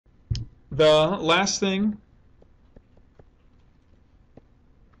The last thing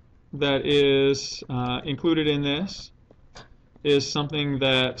that is included in this is something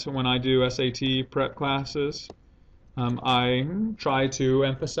that when I do SAT prep classes, I try to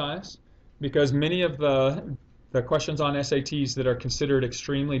emphasize, because many of the questions on SATs that are considered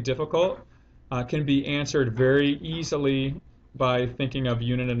extremely difficult can be answered very easily by thinking of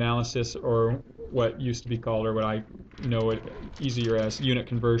unit analysis, or what used to be called, or what I know it easier as, unit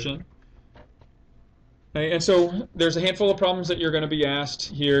conversion. Okay, and so there's a handful of problems that you're going to be asked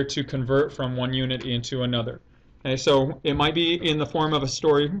here to convert from one unit into another. Okay, so it might be in the form of a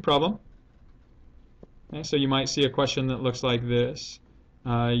story problem. Okay, so you might see a question that looks like this.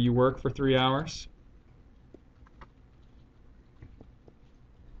 You work for 3 hours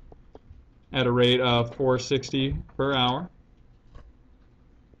at a rate of $4.60 per hour.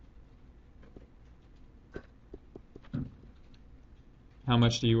 How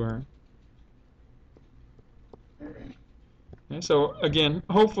much do you earn? Okay, so again,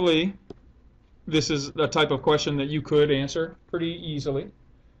 hopefully this is a type of question that you could answer pretty easily.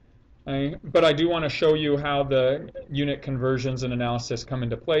 But I do want to show you how the unit conversions and analysis come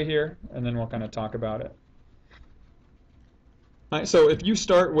into play here, and then we'll kind of talk about it. All right, so if you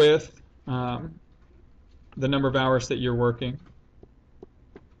start with the number of hours that you're working,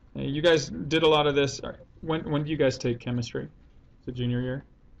 you guys did a lot of this. When do you guys take chemistry? Is it junior year?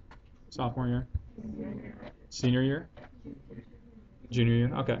 Sophomore year? Senior year? Junior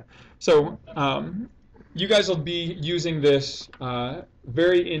year? Okay. So you guys will be using this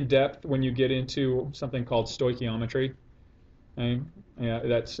very in-depth when you get into something called stoichiometry. Okay? Yeah,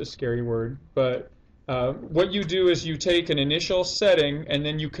 that's a scary word. But what you do is you take an initial setting and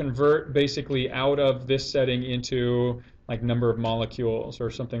then you convert basically out of this setting into like number of molecules or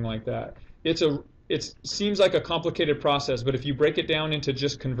something like that. It seems like a complicated process, but if you break it down into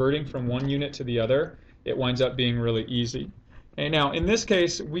just converting from one unit to the other, it winds up being really easy. And now, in this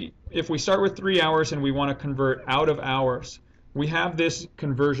case, if we start with 3 hours and we want to convert out of hours, we have this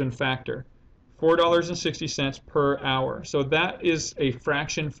conversion factor, $4.60 per hour. So that is a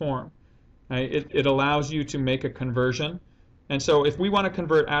fraction form. Right? It allows you to make a conversion. And so if we want to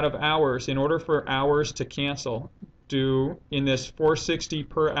convert out of hours, in order for hours to cancel, in this 460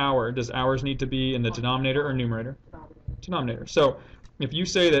 per hour, does hours need to be in the denominator or numerator? Denominator. So if you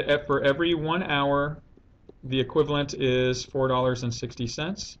say that for every 1 hour, the equivalent is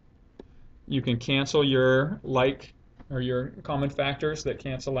 $4.60, you can cancel your like or your common factors that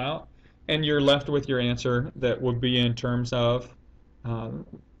cancel out, and you're left with your answer that would be in terms of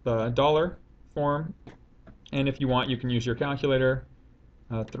the dollar form. And if you want, you can use your calculator.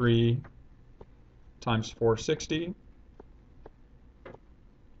 3 times 460,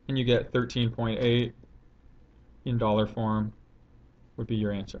 and you get 13.8 in dollar form would be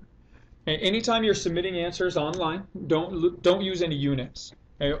your answer. And anytime you're submitting answers online, don't use any units.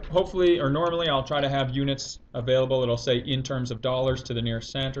 Okay, hopefully, or normally, I'll try to have units available. It'll say in terms of dollars to the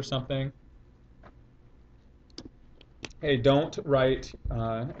nearest cent or something. Hey, don't write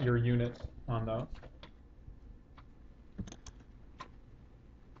your units on those.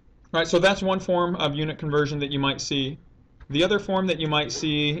 All right, so that's one form of unit conversion that you might see. The other form that you might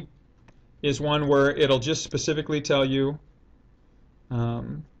see is one where it'll just specifically tell you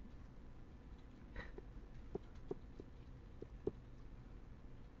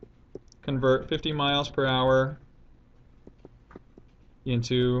convert 50 miles per hour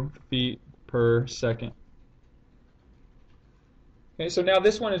into feet per second. Okay, so now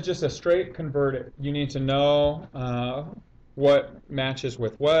this one is just a straight convert it. You need to know what matches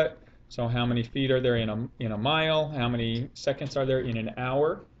with what. So how many feet are there in a mile? How many seconds are there in an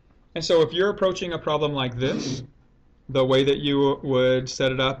hour? And so if you're approaching a problem like this, the way that you would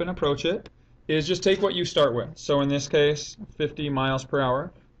set it up and approach it is just take what you start with. So in this case, 50 miles per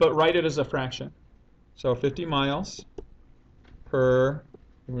hour, but write it as a fraction. So 50 miles per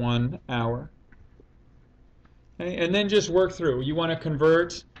 1 hour. Okay, and then just work through. You want to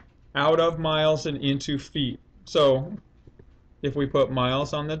convert out of miles and into feet. So if we put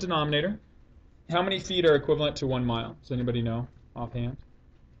miles on the denominator, how many feet are equivalent to 1 mile? Does anybody know offhand?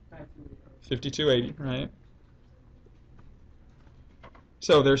 5280, right?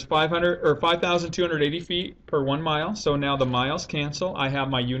 So there's 5,280 feet per 1 mile. So now the miles cancel. I have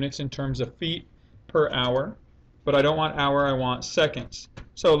my units in terms of feet per hour, but I don't want hour, I want seconds.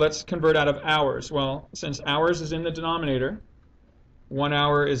 So let's convert out of hours. Well, since hours is in the denominator, 1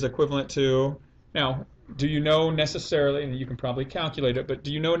 hour is equivalent to, now, do you know necessarily, and you can probably calculate it, but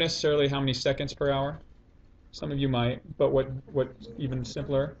do you know necessarily how many seconds per hour? Some of you might, but what even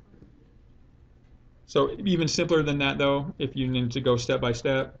simpler? So even simpler than that, though, if you need to go step by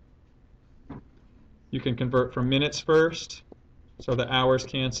step. You can convert from minutes first, so the hours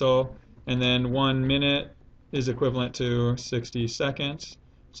cancel, and then 1 minute is equivalent to 60 seconds.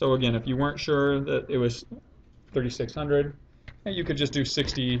 So again, if you weren't sure that it was 3,600, you could just do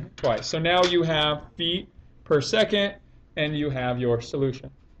 60 twice. So now you have feet per second, and you have your solution,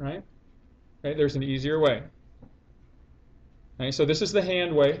 right? Right? There's an easier way. Okay, so this is the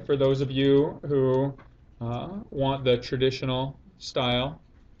hand way for those of you who want the traditional style.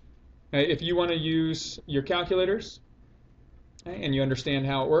 Okay, if you want to use your calculators, okay, and you understand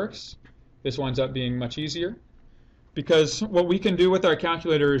how it works, this winds up being much easier. Because what we can do with our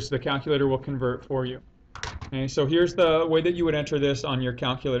calculator is the calculator will convert for you. Okay, so here's the way that you would enter this on your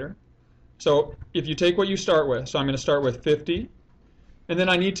calculator. So if you take what you start with, so I'm going to start with 50, and then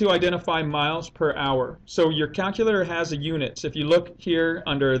I need to identify miles per hour. So your calculator has a units. If you look here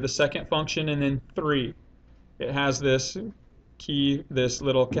under the second function and then 3, it has this key, this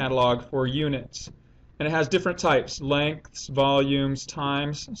little catalog for units. And it has different types, lengths, volumes,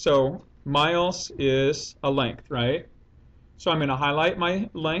 times. So miles is a length, right? So I'm going to highlight my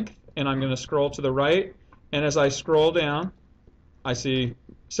length, and I'm going to scroll to the right. And as I scroll down, I see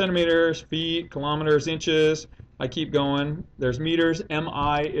centimeters, feet, kilometers, inches. I keep going. There's meters.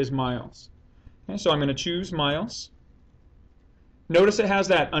 MI is miles. Okay, so I'm going to choose miles. Notice it has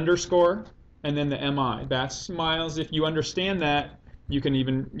that underscore and then the MI. That's miles. If you understand that, you can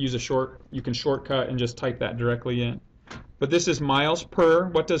even use you can shortcut and just type that directly in. But this is miles per.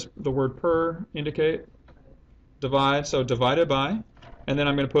 What does the word per indicate? Divide. So divided by. And then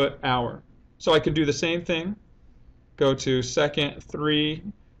I'm going to put hour. So I can do the same thing. Go to second, 3.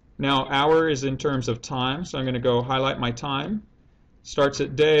 Now hour is in terms of time, so I'm going to go highlight my time. Starts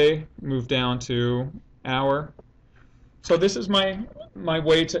at day, move down to hour. So this is my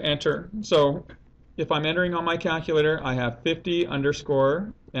way to enter. So if I'm entering on my calculator, I have 50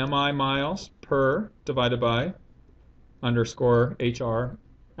 underscore MI miles per divided by underscore HR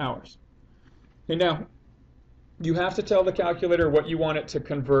hours. Okay, now you have to tell the calculator what you want it to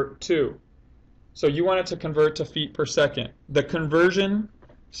convert to. So you want it to convert to feet per second. The conversion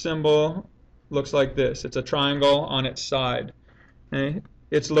symbol looks like this. It's a triangle on its side. Okay?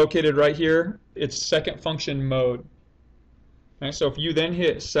 It's located right here. It's second function mode. Okay? So if you then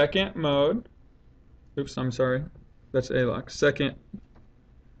hit second mode, oops, I'm sorry, that's ALOC.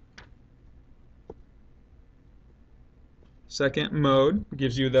 Second mode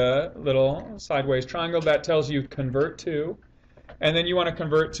gives you the little sideways triangle that tells you convert to, and then you want to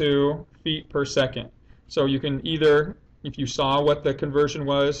convert to feet per second. So you can either, if you saw what the conversion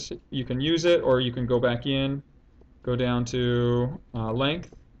was, you can use it, or you can go back in, go down to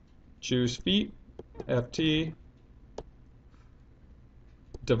length, choose feet, FT,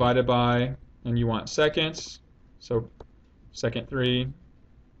 divided by, and you want seconds, so second 3,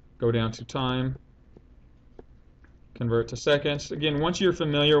 go down to time, convert to seconds. Again, once you're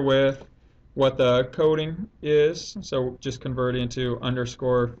familiar with what the coding is, so just convert into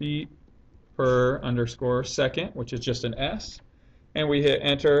underscore feet per underscore second, which is just an S, and we hit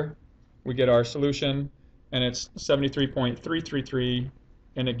enter, we get our solution, and it's 73.333,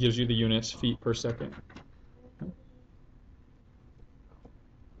 and it gives you the units feet per second.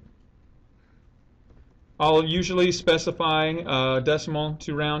 I'll usually specify a decimal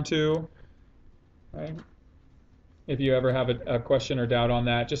to round to. Right? If you ever have a question or doubt on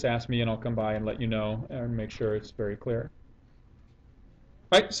that, just ask me and I'll come by and let you know and make sure it's very clear.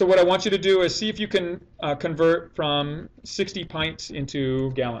 Right, so what I want you to do is see if you can convert from 60 pints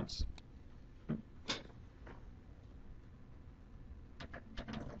into gallons. Did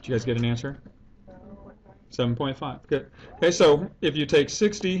you guys get an answer? 7.5. Good. Okay, so if you take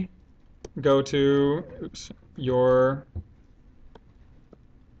 60, go to your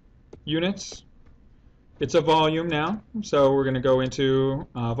units. It's a volume now, so we're going to go into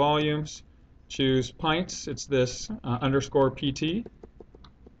volumes, choose pints. It's this underscore PT.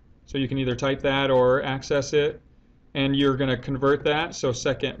 So you can either type that or access it, and you're going to convert that. So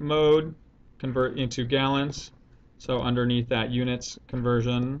second mode, convert into gallons. So underneath that units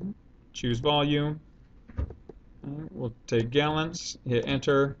conversion, choose volume. We'll take gallons, hit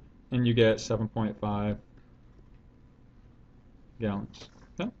enter, and you get 7.5 gallons.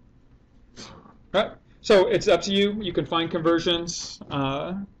 Okay. All right. So it's up to you. You can find conversions.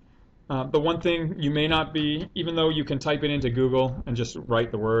 The one thing you may not be, even though you can type it into Google and just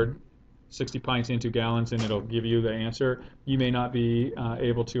write the word 60 pints into gallons and it'll give you the answer, you may not be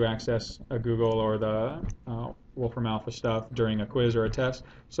able to access a Google or the Wolfram Alpha stuff during a quiz or a test.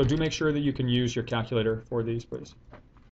 So do make sure that you can use your calculator for these, please.